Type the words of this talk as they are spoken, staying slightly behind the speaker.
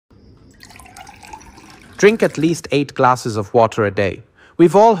Drink at least 8 glasses of water a day.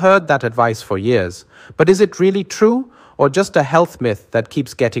 We've all heard that advice for years, but is it really true or just a health myth that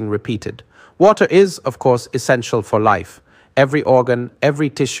keeps getting repeated? Water is, of course, essential for life. Every organ,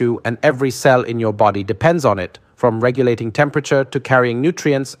 every tissue, and every cell in your body depends on it, from regulating temperature to carrying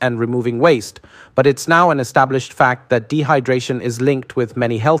nutrients and removing waste. But it's now an established fact that dehydration is linked with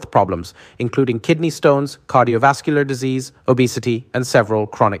many health problems, including kidney stones, cardiovascular disease, obesity, and several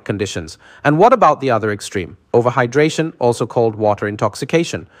chronic conditions. And what about the other extreme? Overhydration, also called water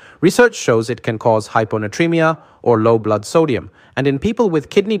intoxication. Research shows it can cause hyponatremia or low blood sodium. And in people with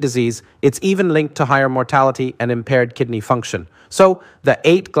kidney disease, it's even linked to higher mortality and impaired kidney function. So the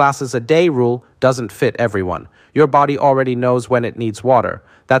 8 glasses a day rule doesn't fit everyone. Your body already knows when it needs water.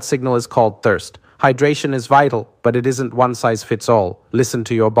 That signal is called thirst. Hydration is vital, but it isn't one size fits all. Listen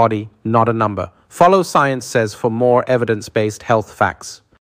to your body, not a number. Follow Science Says for more evidence-based health facts.